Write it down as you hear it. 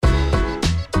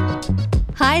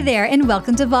Hi there, and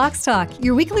welcome to Vox Talk,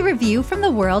 your weekly review from the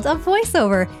world of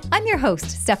voiceover. I'm your host,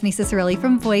 Stephanie Cicerelli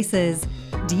from Voices.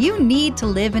 Do you need to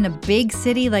live in a big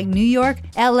city like New York,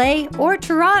 LA, or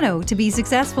Toronto to be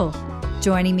successful?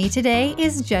 Joining me today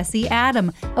is Jessie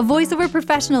Adam, a voiceover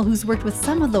professional who's worked with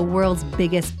some of the world's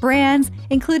biggest brands,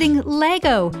 including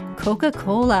Lego,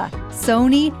 Coca-Cola,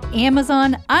 Sony,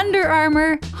 Amazon, Under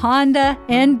Armour, Honda,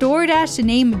 and DoorDash, to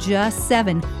name just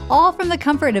 7, all from the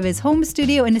comfort of his home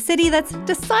studio in a city that's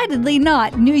decidedly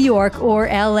not New York or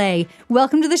LA.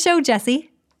 Welcome to the show, Jessie.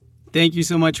 Thank you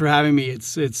so much for having me.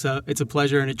 It's a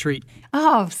pleasure and a treat.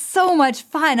 Oh, so much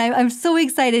fun. I'm so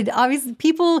excited. Obviously,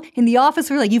 people in the office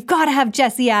were like, you've got to have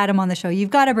Jessie Adam on the show.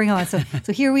 You've got to bring her on.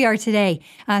 So here we are today.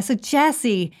 So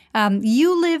Jessie,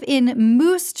 you live in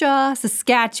Moose Jaw,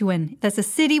 Saskatchewan. That's a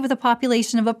city with a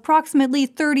population of approximately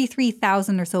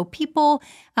 33,000 or so people.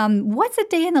 What's a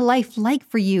day in the life like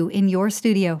for you in your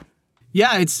studio?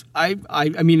 Yeah, I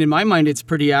mean, in my mind, it's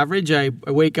pretty average. I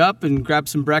wake up and grab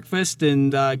some breakfast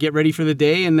and get ready for the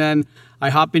day, and then I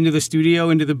hop into the studio,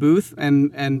 into the booth,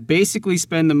 and basically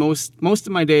spend the most of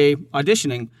my day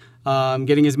auditioning,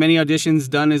 getting as many auditions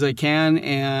done as I can,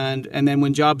 and then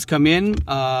when jobs come in,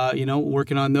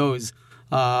 working on those,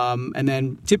 and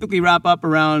then typically wrap up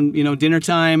around dinner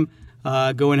time,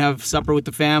 go and have supper with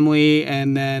the family,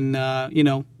 and then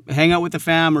hang out with the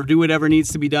fam or do whatever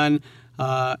needs to be done.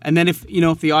 And then if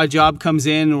the odd job comes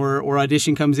in or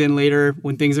audition comes in later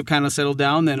when things have kind of settled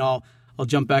down, then I'll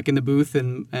jump back in the booth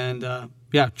and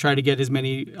try to get as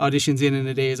many auditions in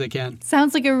a day as I can.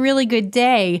 Sounds like a really good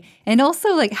day. And also,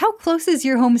 how close is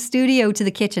your home studio to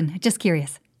the kitchen? Just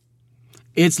curious.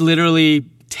 It's literally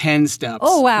 10 steps.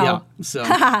 Oh, wow. Yeah,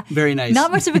 so very nice.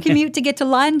 Not much of a commute to get to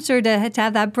lunch or to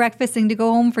have that breakfast and to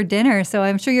go home for dinner. So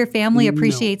I'm sure your family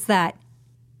appreciates that.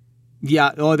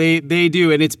 Yeah, they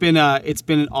do, and it's been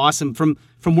awesome from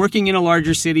working in a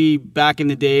larger city back in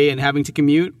the day and having to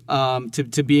commute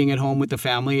to being at home with the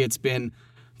family. It's been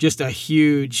just a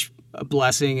huge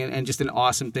blessing and just an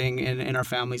awesome thing in our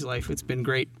family's life. It's been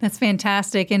great. That's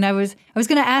fantastic. And I was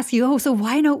going to ask you, so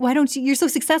why don't you? You're so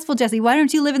successful, Jessie. Why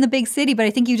don't you live in the big city? But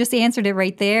I think you just answered it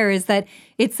right there. Is that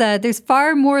it's there's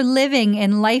far more living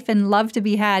and life and love to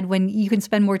be had when you can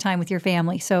spend more time with your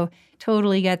family. So.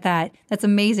 Totally get that. That's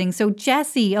amazing. So,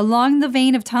 Jessie, along the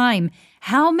vein of time,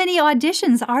 how many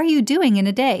auditions are you doing in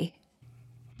a day?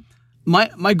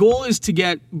 My goal is to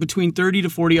get between 30 to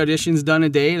 40 auditions done a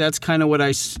day. That's kind of what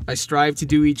I strive to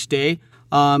do each day.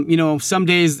 Some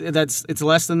days it's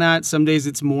less than that. Some days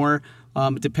it's more.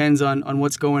 It depends on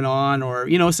what's going on, or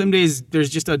some days there's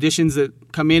just auditions that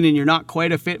come in and you're not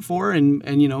quite a fit for,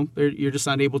 and you're just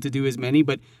not able to do as many.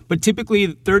 But typically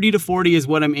 30 to 40 is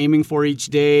what I'm aiming for each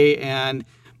day, and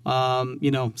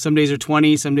some days are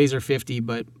 20, some days are 50,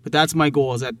 but that's my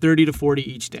goal, is at 30 to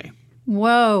 40 each day.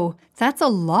 Whoa, that's a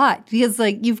lot, because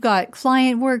you've got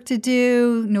client work to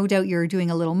do. No doubt you're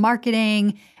doing a little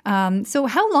marketing. So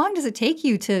how long does it take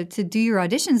you to do your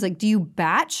auditions? Do you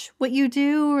batch what you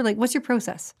do, or what's your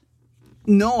process?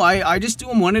 No, I just do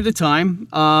them one at a time.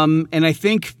 And I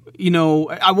think,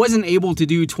 I wasn't able to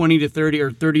do 20 to 30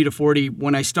 or 30 to 40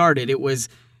 when I started. It was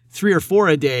 3 or 4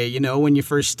 a day, when you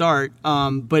first start.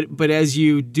 But as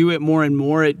you do it more and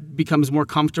more, it becomes more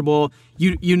comfortable.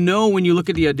 When you look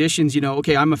at the auditions,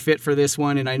 okay, I'm a fit for this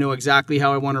one, and I know exactly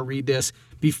how I want to read this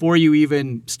before you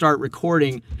even start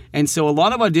recording. And so a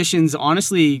lot of auditions,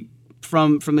 honestly,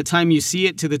 from the time you see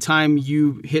it to the time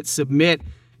you hit submit,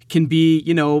 can be,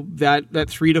 that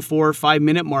 3 to 4 or 5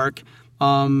 minute mark.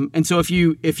 And so if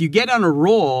you get on a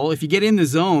roll, if you get in the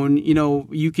zone,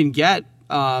 you can get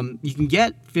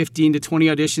 15 to 20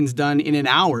 auditions done in an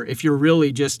hour if you're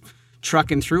really just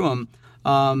trucking through them.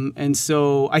 And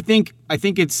so I think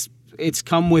it's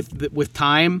come with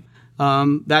time.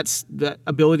 That's the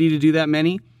ability to do that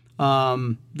many.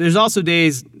 There's also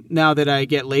days now that I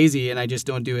get lazy and I just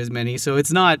don't do as many. So it's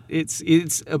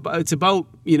about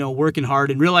working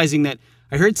hard and realizing that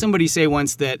I heard somebody say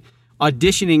once that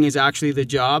auditioning is actually the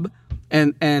job.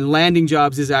 And landing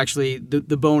jobs is actually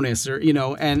the bonus, or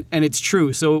and it's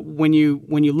true. So when you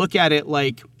look at it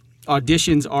like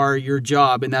auditions are your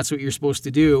job and that's what you're supposed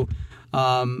to do,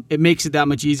 it makes it that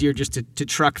much easier just to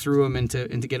truck through them and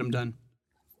to get them done.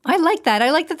 I like that.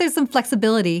 I like that there's some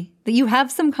flexibility, that you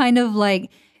have some kind of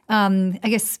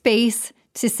space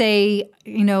to say,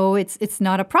 it's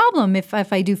not a problem if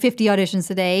I do 50 auditions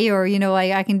a day, or,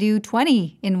 I can do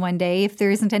 20 in one day if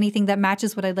there isn't anything that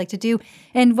matches what I'd like to do.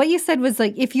 And what you said was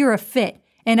if you're a fit.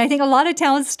 And I think a lot of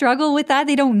talents struggle with that.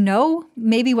 They don't know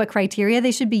maybe what criteria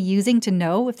they should be using to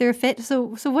know if they're a fit.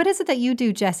 So what is it that you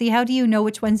do, Jessie? How do you know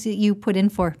which ones that you put in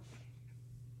for?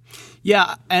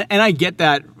 Yeah, and I get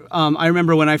that. I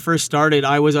remember when I first started,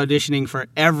 I was auditioning for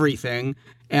everything,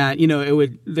 and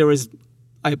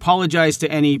I apologize to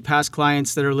any past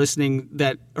clients that are listening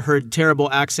that heard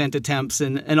terrible accent attempts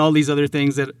and all these other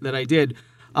things that I did.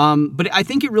 But I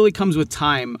think it really comes with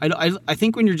time. I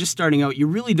think when you're just starting out, you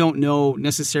really don't know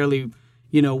necessarily,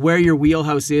 where your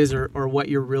wheelhouse is or what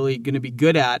you're really going to be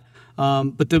good at.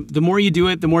 But the more you do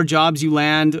it, the more jobs you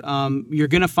land, you're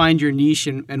going to find your niche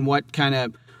and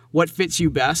what fits you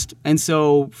best. And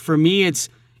so for me, it's,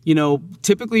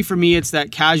 typically for me, it's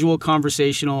that casual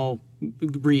conversational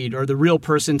read or the real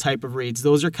person type of reads.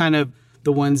 Those are kind of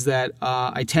the ones that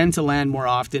I tend to land more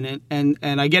often. And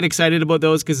I get excited about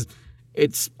those because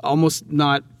it's almost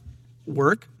not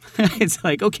work. It's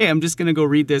like, okay, I'm just going to go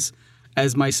read this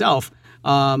as myself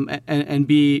and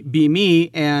be me.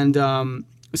 And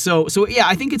so yeah,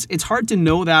 I think it's hard to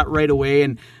know that right away.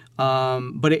 And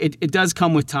but it does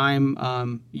come with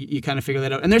time. You kind of figure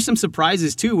that out. And there's some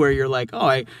surprises too, where you're like,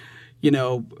 oh,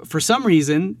 for some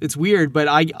reason, it's weird, but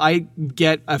I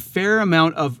get a fair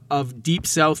amount of deep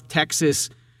South Texas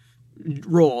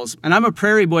roles. And I'm a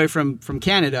prairie boy from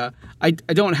Canada. I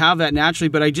don't have that naturally,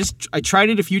 but I tried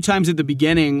it a few times at the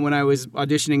beginning when I was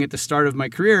auditioning at the start of my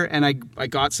career, and I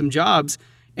got some jobs.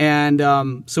 And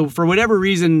so for whatever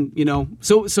reason,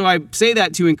 so I say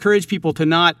that to encourage people to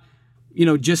not,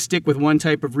 just stick with one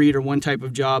type of read or one type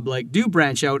of job. Like, do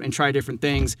branch out and try different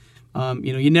things.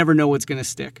 You never know what's going to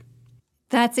stick.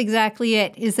 That's exactly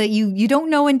it, is that you don't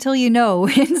know until you know.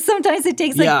 And sometimes it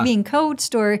takes being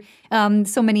coached or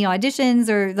so many auditions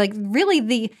or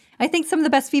really I think some of the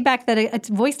best feedback that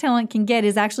a voice talent can get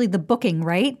is actually the booking,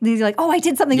 right? They're like, oh, I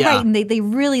did something right. And they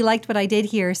really liked what I did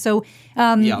here. So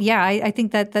I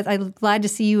think that I'm glad to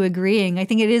see you agreeing. I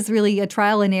think it is really a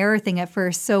trial and error thing at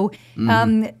first. So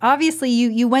obviously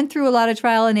you went through a lot of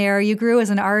trial and error. You grew as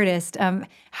an artist.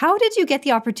 How did you get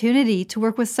the opportunity to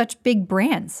work with such big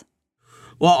brands?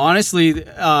 Well, honestly,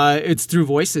 it's through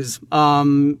voices.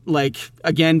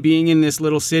 Again, being in this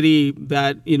little city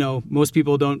that, most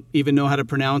people don't even know how to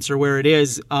pronounce or where it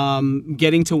is,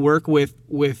 getting to work with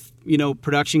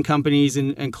production companies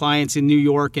and clients in New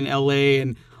York and LA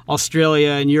and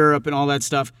Australia and Europe and all that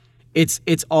stuff. It's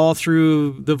all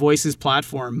through the Voices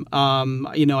platform.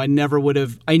 I never would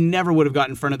have got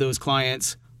in front of those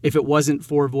clients if it wasn't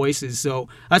for Voices. So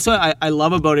that's what I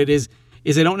love about it is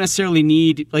I don't necessarily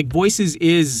need, Voices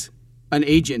is an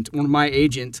agent or my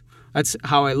agent. That's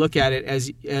how I look at it,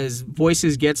 as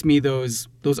Voices gets me those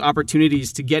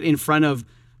opportunities to get in front of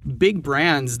big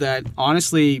brands that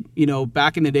honestly,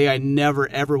 back in the day, I never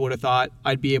ever would have thought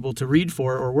I'd be able to read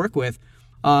for or work with.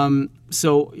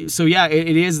 So yeah,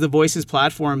 it is the Voices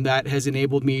platform that has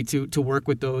enabled me to work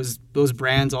with those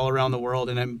brands all around the world.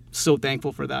 And I'm so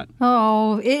thankful for that.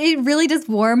 Oh, it really does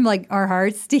warm our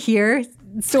hearts to hear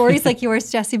stories like yours,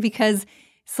 Jesse, because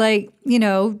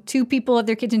it's two people at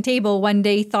their kitchen table one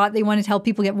day thought they wanted to help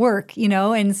people get work,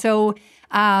 and so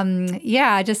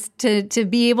just to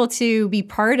be able to be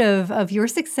part of your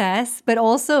success, but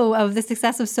also of the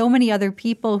success of so many other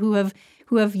people who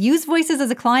have used Voices as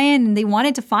a client and they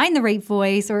wanted to find the right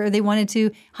voice or they wanted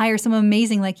to hire someone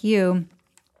amazing like you.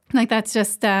 That's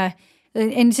just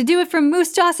and to do it from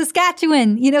Moose Jaw,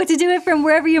 Saskatchewan, to do it from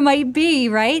wherever you might be,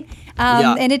 right?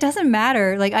 And it doesn't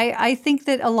matter. I think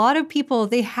that a lot of people,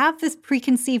 they have this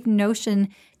preconceived notion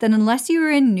that unless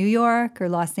you're in New York or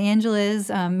Los Angeles,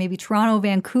 maybe Toronto,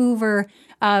 Vancouver,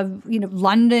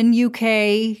 London,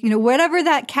 UK, whatever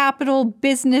that capital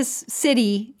business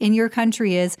city in your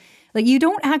country is, you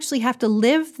don't actually have to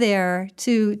live there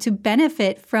to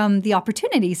benefit from the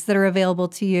opportunities that are available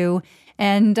to you.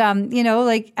 And,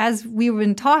 as we've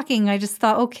been talking, I just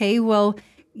thought, okay, well,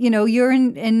 you're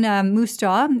in Moose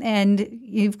Jaw and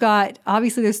you've got,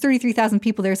 obviously there's 33,000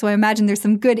 people there. So I imagine there's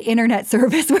some good internet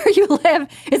service where you live.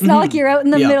 It's not like you're out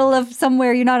in the middle of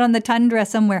somewhere. You're not on the tundra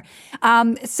somewhere.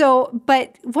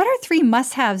 But what are 3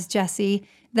 must-haves, Jesse,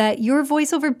 that your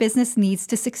voiceover business needs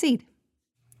to succeed?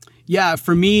 Yeah,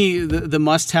 for me, the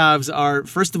must-haves are,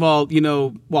 first of all,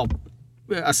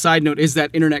 a side note is that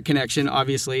internet connection,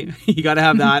 obviously. You got to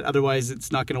have that, otherwise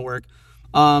it's not going to work.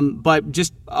 But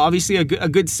just obviously a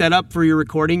good setup for your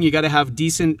recording. You got to have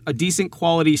a decent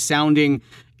quality sounding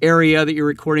area that you're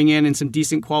recording in and some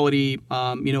decent quality,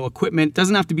 equipment.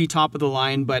 Doesn't have to be top of the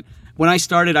line, but when I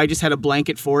started, I just had a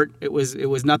blanket fort. It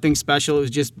was nothing special. It was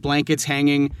just blankets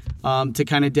hanging to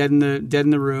kind of deaden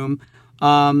the room.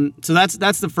 So that's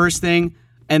the first thing.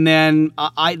 And then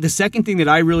the second thing that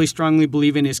I really strongly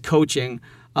believe in is coaching.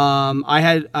 I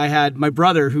had my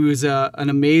brother, who is an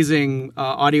amazing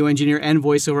audio engineer and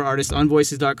voiceover artist on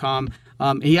voices.com.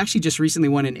 He actually just recently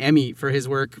won an Emmy for his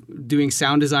work doing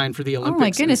sound design for the Olympics. Oh my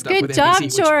goodness, and stuff good job,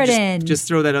 NBC, Jordan. Just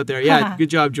throw that out there. Yeah, good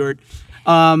job, Jordan.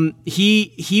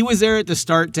 He was there at the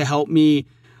start to help me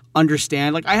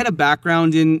understand. Like, I had a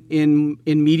background in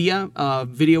media,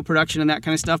 video production and that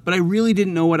kind of stuff, but I really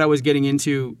didn't know what I was getting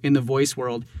into in the voice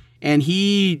world. And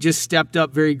he just stepped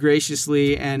up very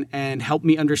graciously and helped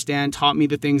me understand, taught me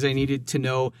the things I needed to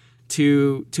know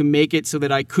to make it so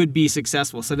that I could be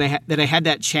successful, so that I had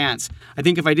that chance. I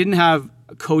think if I didn't have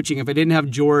coaching, if I didn't have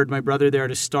Jord, my brother, there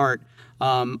to start,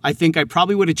 I think I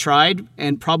probably would have tried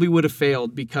and probably would have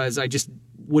failed, because I just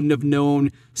wouldn't have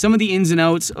known some of the ins and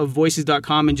outs of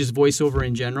voices.com and just voiceover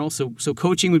in general. So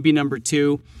coaching would be number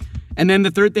 2. And then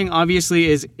the third thing obviously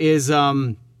is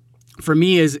for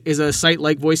me is a site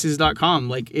like voices.com.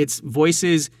 Like, it's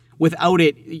voices. Without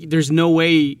it, there's no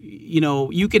way,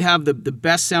 you could have the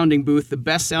best sounding booth, the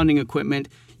best sounding equipment.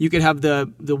 You could have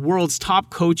the world's top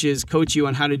coaches coach you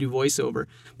on how to do voiceover.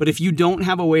 But if you don't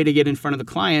have a way to get in front of the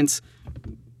clients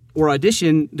or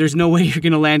audition, there's no way you're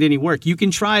going to land any work. You can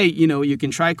try, you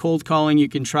can try cold calling, you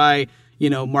can try,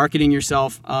 marketing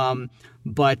yourself.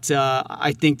 But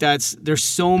I think there's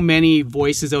so many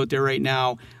voices out there right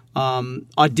now.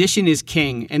 Audition is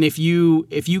king. And if you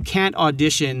can't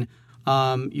audition,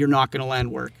 you're not going to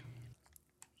land work.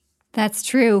 That's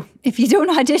true. If you don't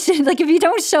audition, like if you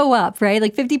don't show up, right?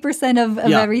 Like 50% of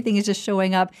everything is just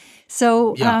showing up.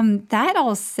 So that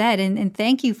all said, and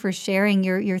thank you for sharing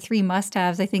your 3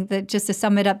 must-haves. I think that, just to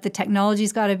sum it up, the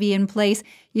technology's got to be in place.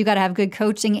 You got to have good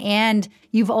coaching, and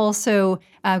you've also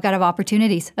got to have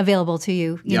opportunities available to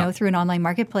you, you know, through an online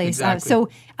marketplace. Exactly.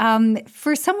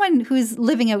 For someone who's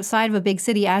living outside of a big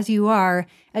city, as you are,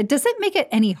 does it make it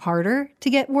any harder to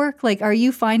get work? Like, are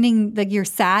you finding that you're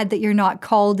sad that you're not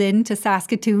called in to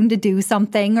Saskatoon to do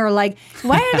something, or like,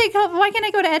 why can't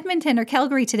I go to Edmonton or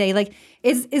Calgary today? Like,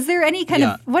 is there any kind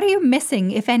of, what are you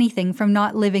missing, if anything, from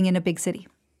not living in a big city?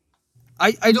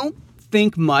 I don't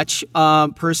think much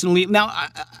personally. Now,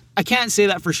 I can't say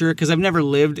that for sure, because I've never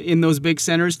lived in those big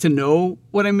centers to know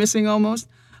what I'm missing almost.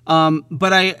 But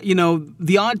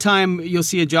the odd time you'll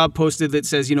see a job posted that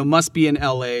says, must be in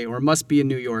LA or must be in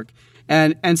New York.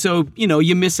 And so,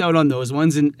 you miss out on those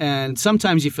ones. And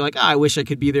sometimes you feel like, I wish I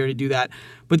could be there to do that.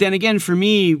 But then again, for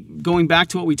me, going back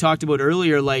to what we talked about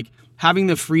earlier, like having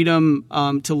the freedom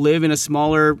to live in a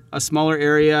smaller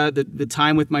area, the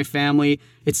time with my family,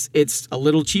 it's a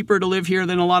little cheaper to live here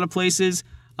than a lot of places.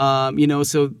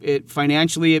 So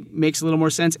financially it makes a little more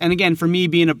sense. And again, for me,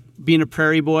 being a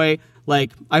prairie boy,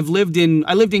 like I lived in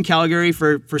Calgary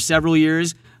for several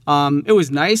years. It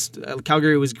was nice.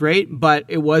 Calgary was great, but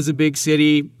it was a big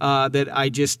city that I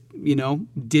just,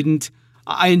 didn't.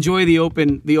 I enjoy the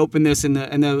openness and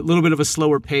the little bit of a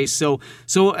slower pace. So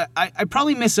I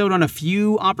probably miss out on a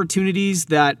few opportunities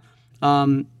that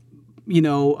come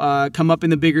up in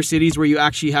the bigger cities where you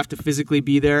actually have to physically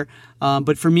be there.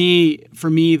 But for me,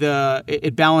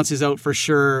 it balances out for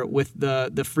sure with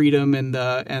the freedom and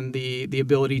the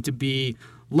ability to be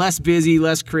less busy,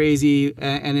 less crazy,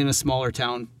 and in a smaller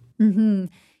town. Mm-hmm.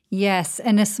 Yes,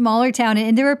 and a smaller town.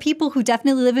 And there are people who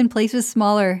definitely live in places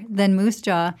smaller than Moose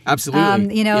Jaw.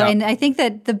 Absolutely. And I think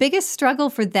that the biggest struggle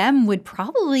for them would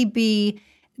probably be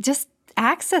just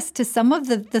access to some of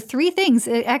the 3 things,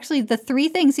 actually the 3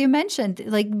 things you mentioned,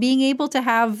 like being able to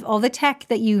have all the tech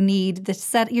that you need to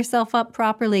set yourself up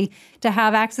properly, to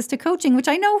have access to coaching, which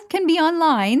I know can be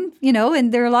online,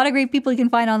 and there are a lot of great people you can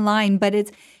find online, but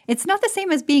it's not the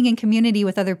same as being in community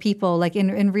with other people, like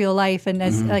in real life. And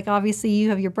as like, obviously you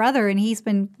have your brother and he's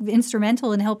been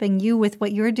instrumental in helping you with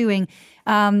what you're doing.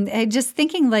 Just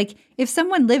thinking, like, if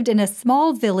someone lived in a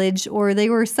small village or they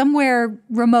were somewhere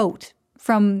remote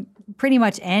from pretty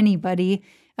much anybody,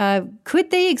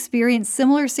 could they experience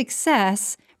similar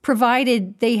success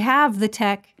provided they have the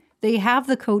tech, they have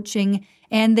the coaching,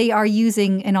 and they are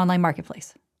using an online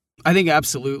marketplace? I think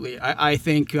absolutely. I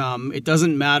think it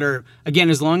doesn't matter,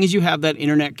 again, as long as you have that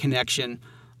internet connection,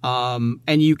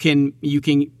 and you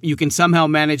can somehow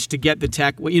manage to get the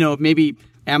tech. Maybe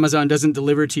Amazon doesn't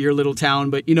deliver to your little town,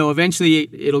 but eventually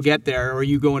it'll get there, or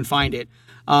you go and find it.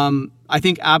 I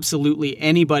think absolutely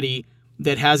anybody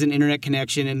that has an internet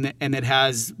connection and that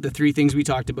has the 3 things we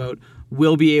talked about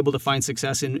will be able to find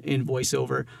success in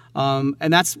voiceover.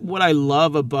 And that's what I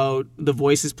love about the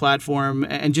Voices platform,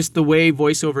 and just the way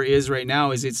voiceover is right now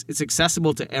is it's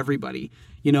accessible to everybody.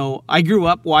 I grew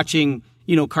up watching,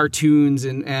 cartoons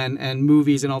and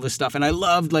movies and all this stuff. And I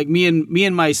loved, like, me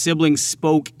and my siblings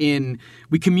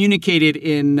we communicated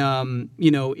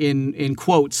in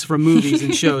quotes from movies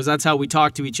and shows. That's how we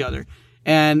talked to each other.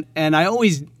 And I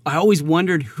always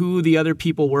wondered who the other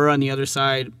people were on the other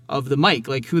side of the mic,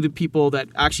 like who the people that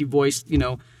actually voiced,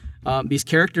 these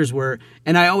characters were.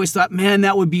 And I always thought, man,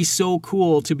 that would be so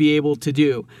cool to be able to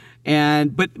do.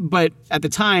 And but at the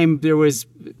time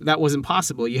that wasn't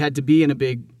possible. You had to be in a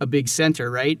big center,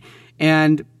 right?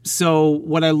 And so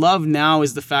what I love now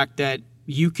is the fact that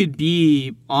you could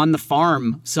be on the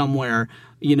farm somewhere,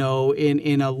 in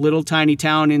a little tiny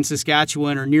town in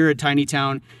Saskatchewan or near a tiny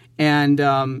town. And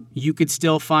you could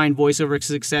still find voiceover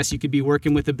success. You could be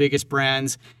working with the biggest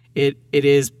brands. It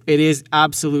is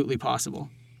absolutely possible.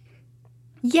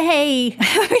 Yay!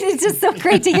 It's just so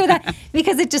great to hear that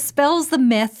because it dispels the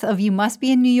myth of you must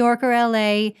be in New York or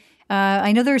LA.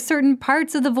 I know there are certain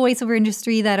parts of the voiceover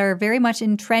industry that are very much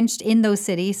entrenched in those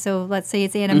cities. So let's say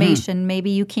it's animation. Mm-hmm. Maybe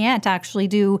you can't actually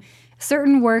do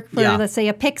certain work for, let's say,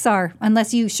 a Pixar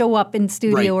unless you show up in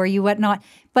studio or you whatnot.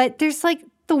 But there's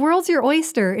the world's your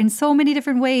oyster in so many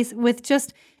different ways with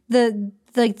just the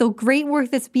great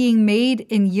work that's being made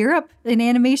in Europe in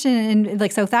animation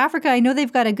and South Africa. I know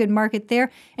they've got a good market there,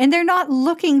 and they're not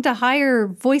looking to hire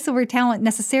voiceover talent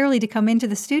necessarily to come into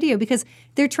the studio because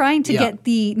they're trying to get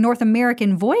the North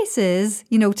American voices,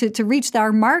 to reach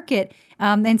our market.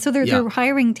 And so they're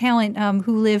hiring talent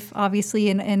who live obviously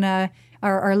in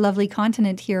our lovely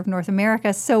continent here of North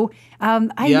America. So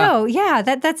I know,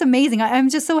 that's amazing. I'm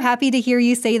just so happy to hear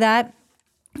you say that,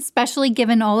 especially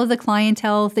given all of the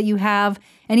clientele that you have.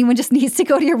 Anyone just needs to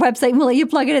go to your website and we'll let you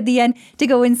plug it at the end to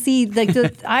go and see.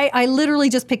 I literally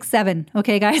just picked 7.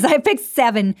 Okay, guys, I picked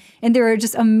 7. And there are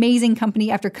just amazing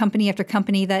company after company after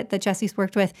company that Jesse's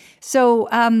worked with. So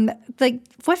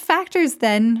what factors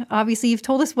then, obviously you've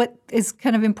told us what is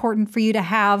kind of important for you to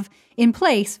have in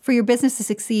place for your business to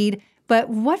succeed. But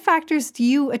what factors do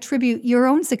you attribute your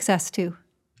own success to?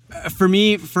 For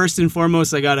me, first and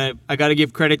foremost, I gotta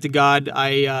give credit to God.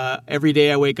 Every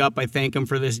day I wake up, I thank Him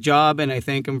for this job, and I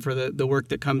thank Him for the work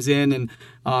that comes in,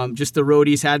 and just the road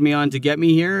He's had me on to get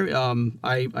me here.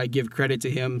 I give credit to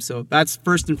Him. So that's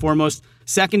first and foremost.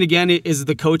 Second, again, is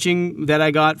the coaching that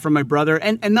I got from my brother,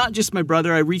 and not just my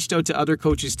brother. I reached out to other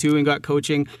coaches too and got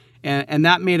coaching, and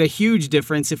that made a huge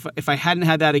difference. If I hadn't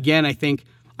had that again, I think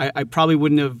I probably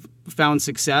wouldn't have found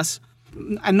success.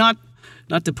 I'm not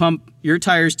to pump your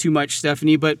tires too much,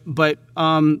 Stephanie, but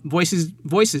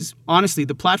Voices, honestly,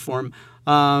 the platform,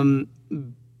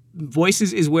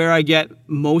 Voices is where I get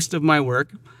most of my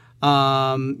work.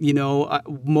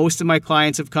 Most of my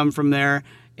clients have come from there,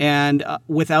 and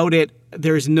without it,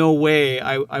 there's no way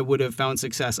I would have found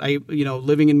success.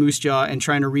 Living in Moose Jaw and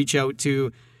trying to reach out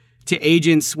to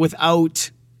agents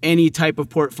without any type of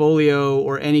portfolio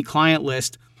or any client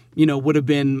list, would have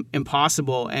been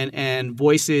impossible. And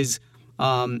Voices.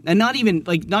 And not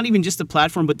even just the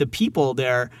platform, but the people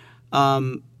there.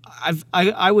 I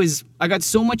got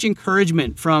so much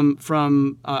encouragement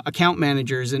from account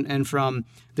managers and from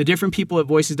the different people at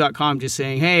voices.com just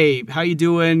saying, hey, how you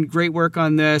doing? Great work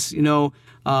on this, and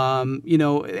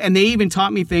they even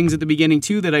taught me things at the beginning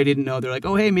too that I didn't know. They're like,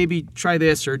 oh, hey, maybe try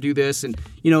this or do this. And,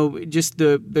 just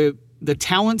the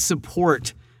talent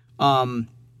support,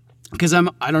 because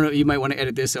I don't know, you might want to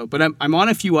edit this out, but I'm on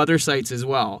a few other sites as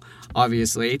well,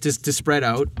 obviously, just to spread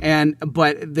out.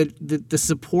 But the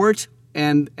support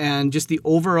and just the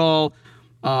overall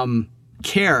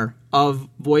care of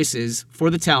Voices for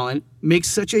the talent makes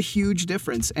such a huge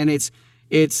difference. And it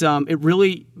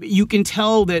really, you can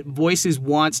tell that Voices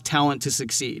wants talent to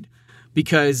succeed,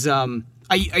 because I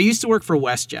used to work for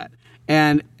WestJet.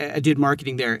 And I did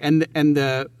marketing there. And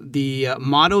the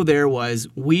motto there was,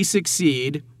 we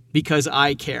succeed because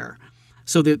I care.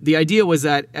 So the idea was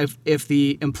that if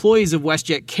the employees of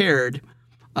WestJet cared,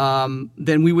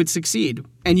 then we would succeed.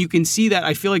 And you can see that.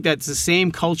 I feel like that's the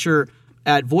same culture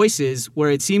at Voices,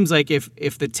 where it seems like if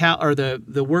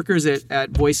the workers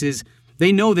at Voices,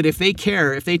 they know that if they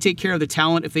care, if they take care of the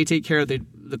talent, if they take care of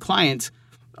the clients,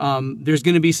 there's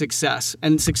going to be success,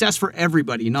 and success for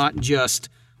everybody, not just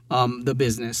the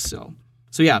business. So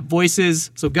yeah, Voices.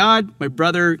 So God, my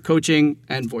brother, coaching,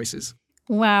 and Voices.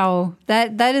 Wow.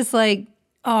 That is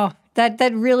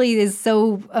that really is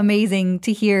so amazing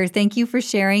to hear. Thank you for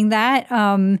sharing that.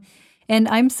 And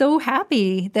I'm so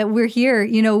happy that we're here,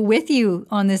 with you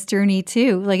on this journey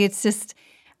too. It's just,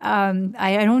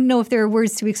 I don't know if there are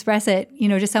words to express it,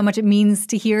 just how much it means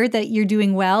to hear that you're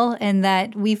doing well and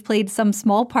that we've played some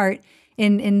small part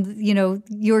in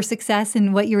your success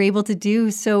and what you're able to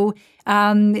do. So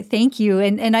thank you.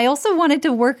 And I also wanted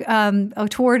to work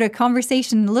toward a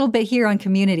conversation a little bit here on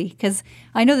community, because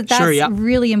I know that's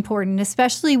really important,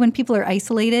 especially when people are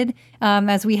isolated,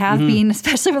 as we have been,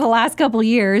 especially for the last couple of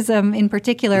years in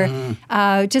particular.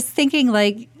 Just thinking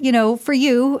for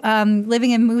you,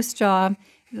 living in Moose Jaw,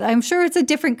 I'm sure it's a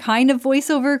different kind of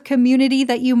voiceover community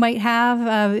that you might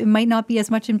have. It might not be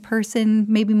as much in person,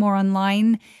 maybe more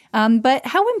online. But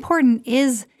how important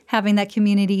is having that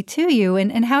community to you?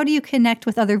 And how do you connect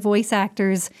with other voice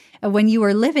actors when you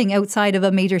are living outside of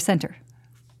a major center?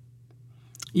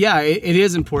 Yeah, it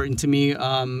is important to me.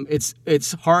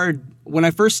 It's hard. When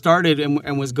I first started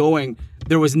and was going,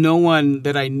 there was no one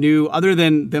that I knew other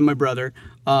than my brother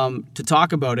to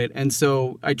talk about it. And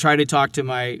so I tried to talk to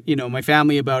my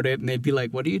family about it, and they'd be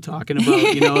like, "What are you talking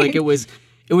about?"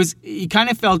 You kind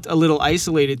of felt a little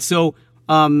isolated. So,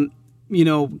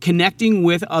 connecting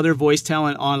with other voice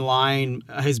talent online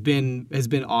has been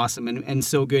awesome and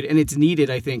so good. And it's needed,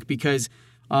 I think, because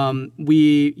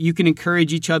you can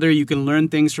encourage each other, you can learn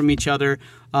things from each other.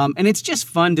 And it's just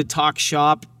fun to talk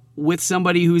shop with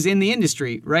somebody who's in the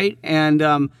industry, right? And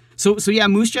so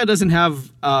Moose Jaw doesn't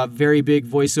have a very big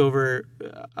voiceover,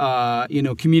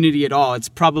 community at all. It's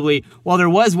probably, there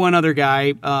was one other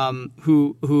guy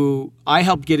who I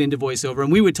helped get into voiceover,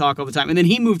 and we would talk all the time. And then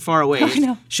he moved far away. Oh,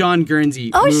 no. Sean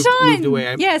Guernsey. Sean moved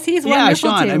away. Yes, he's wonderful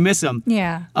Sean, too. I miss him.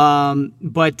 Yeah.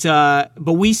 But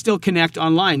we still connect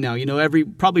online now.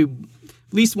 Probably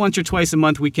at least once or twice a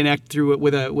month we connect through it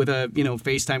with a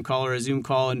FaceTime call or a Zoom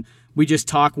call, and we just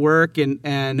talk work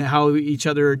and how each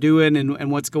other are doing and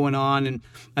what's going on,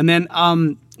 and then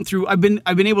I've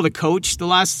been able to coach the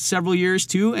last several years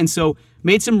too, and so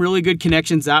made some really good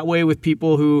connections that way with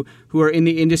people who are in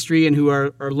the industry and who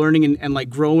are learning and like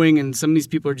growing, and some of these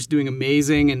people are just doing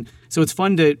amazing, and so it's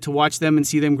fun to watch them and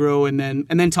see them grow, and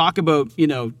then talk about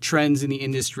trends in the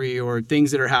industry or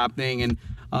things that are happening. And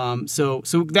so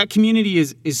that community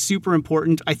is super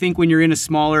important. I think when you're in a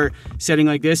smaller setting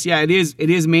like this, it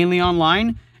is mainly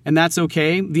online, and that's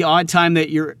okay. The odd time that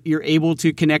you're able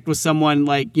to connect with someone,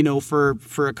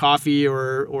 for a coffee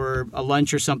or a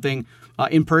lunch or something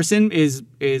in person is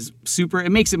super.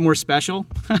 It makes it more special,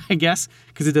 I guess,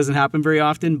 because it doesn't happen very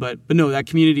often. But no, that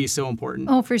community is so important.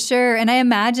 Oh, for sure. And I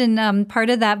imagine part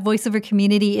of that voiceover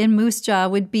community in Moose Jaw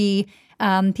would be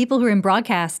people who are in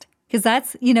broadcast, because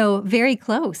that's, very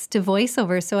close to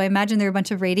voiceover. So I imagine there are a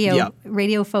bunch of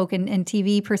radio folk and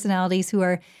TV personalities who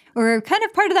are kind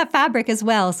of part of that fabric as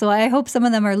well. So I hope some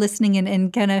of them are listening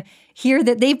and kind of hear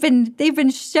that they've been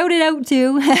shouted out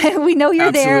to. We know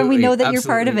you're there, and we know that you're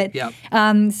part of it. Yep.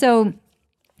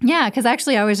 Because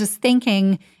actually I was just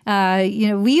thinking,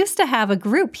 we used to have a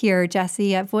group here,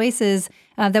 Jesse, at Voices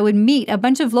that would meet a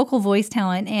bunch of local voice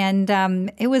talent.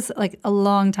 And it was like a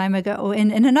long time ago,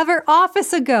 in another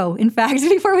office ago, in fact,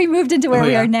 before we moved into where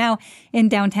we are now in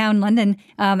downtown London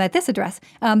at this address.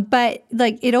 But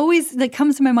it always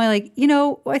comes to my mind,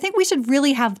 I think we should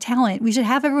really have talent. We should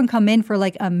have everyone come in for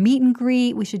a meet and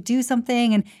greet. We should do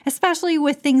something. And especially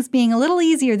with things being a little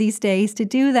easier these days to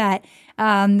do that.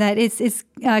 That it's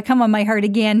come on my heart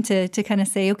again to kind of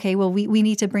say, okay, well, we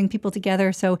need to bring people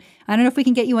together. So I don't know if we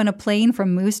can get you on a plane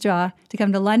from Moose Jaw to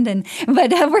come to London,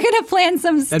 but we're going to plan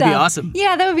some stuff. That'd be awesome.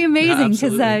 Yeah, that would be amazing,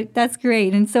 because that's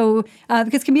great. And so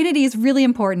because community is really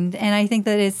important, and I think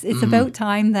that it's about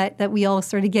time that we all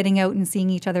started getting out and seeing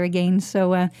each other again.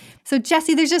 So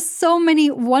Jesse, there's just so many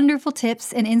wonderful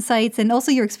tips and insights, and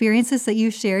also your experiences that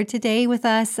you shared today with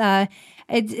us.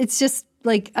 It's just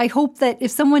I hope that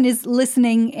if someone is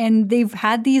listening and they've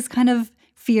had these kind of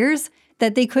fears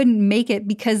that they couldn't make it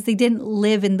because they didn't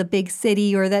live in the big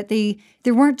city, or that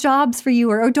there weren't jobs for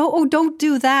you, or don't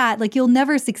do that. You'll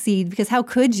never succeed, because how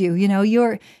could you?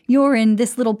 You're in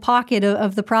this little pocket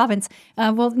of the province.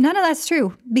 Well, none of that's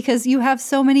true, because you have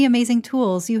so many amazing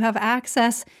tools. You have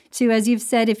access to, as you've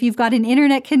said, if you've got an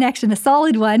internet connection, a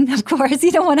solid one, of course,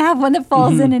 you don't want to have one that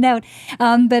falls in and out,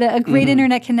 but a great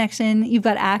internet connection. You've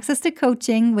got access to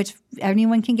coaching, which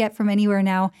anyone can get from anywhere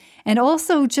now. And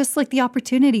also just the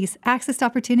opportunities, access to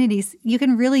opportunities. You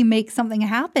can really make something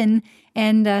happen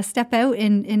and step out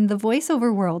in the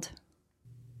voiceover world.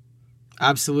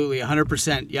 Absolutely,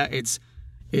 100%. Yeah, it's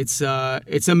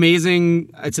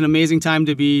amazing. It's an amazing time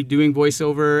to be doing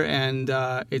voiceover, and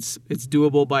it's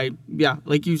doable by,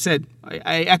 like you said.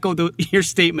 I echo your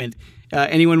statement.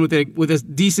 Anyone with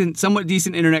a somewhat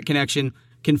decent internet connection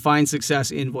can find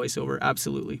success in voiceover.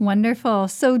 Absolutely. Wonderful.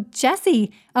 So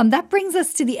Jesse, that brings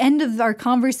us to the end of our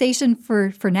conversation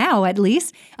for now, at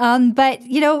least. But,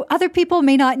 other people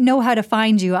may not know how to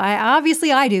find you.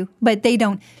 Obviously I do, but they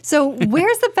don't. So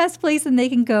where's the best place that they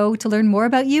can go to learn more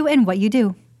about you and what you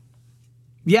do?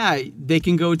 Yeah, they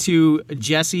can go to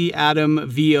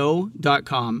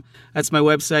jesseadamvo.com. That's my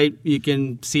website. You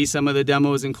can see some of the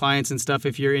demos and clients and stuff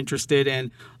if you're interested, and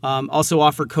also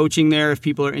offer coaching there if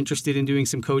people are interested in doing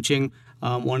some coaching,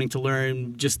 wanting to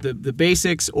learn just the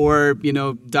basics or,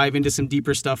 dive into some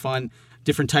deeper stuff on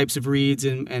different types of reads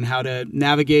and how to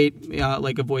navigate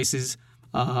like a voices.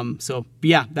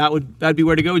 That'd be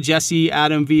where to go,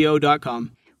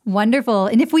 jesseadamvo.com. Wonderful.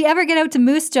 And if we ever get out to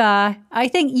Moose Jaw, I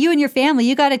think you and your family,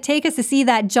 you got to take us to see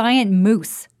that giant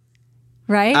moose,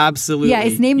 right? Absolutely. Yeah,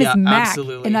 his name is Mac.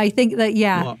 Absolutely. And I think that,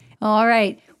 Well, all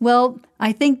right. Well,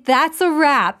 I think that's a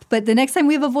wrap. But the next time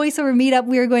we have a voiceover meetup,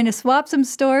 we are going to swap some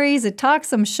stories and talk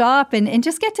some shop and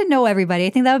just get to know everybody.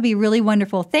 I think that would be really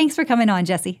wonderful. Thanks for coming on,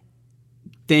 Jesse.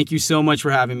 Thank you so much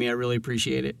for having me. I really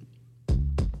appreciate it.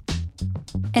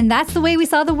 And that's the way we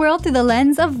saw the world through the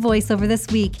lens of voiceover this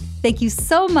week. Thank you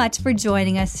so much for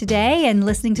joining us today and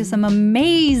listening to some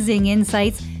amazing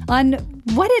insights on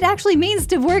what it actually means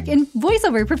to work in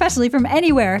voiceover professionally from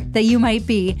anywhere that you might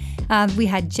be. We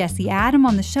had Jesse Adam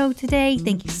on the show today.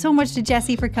 Thank you so much to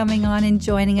Jesse for coming on and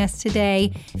joining us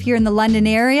today. If you're in the London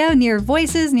area, near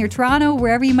Voices, near Toronto,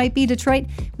 wherever you might be, Detroit,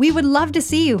 we would love to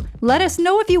see you. Let us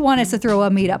know if you want us to throw a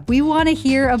meetup. We want to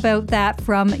hear about that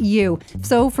from you.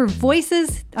 So for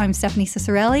Voices, I'm Stephanie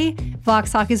Ciccarelli.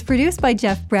 Vox Talk is produced by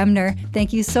Jeff Bremner.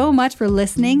 Thank you so much for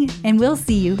listening, and we'll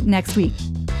see you next week.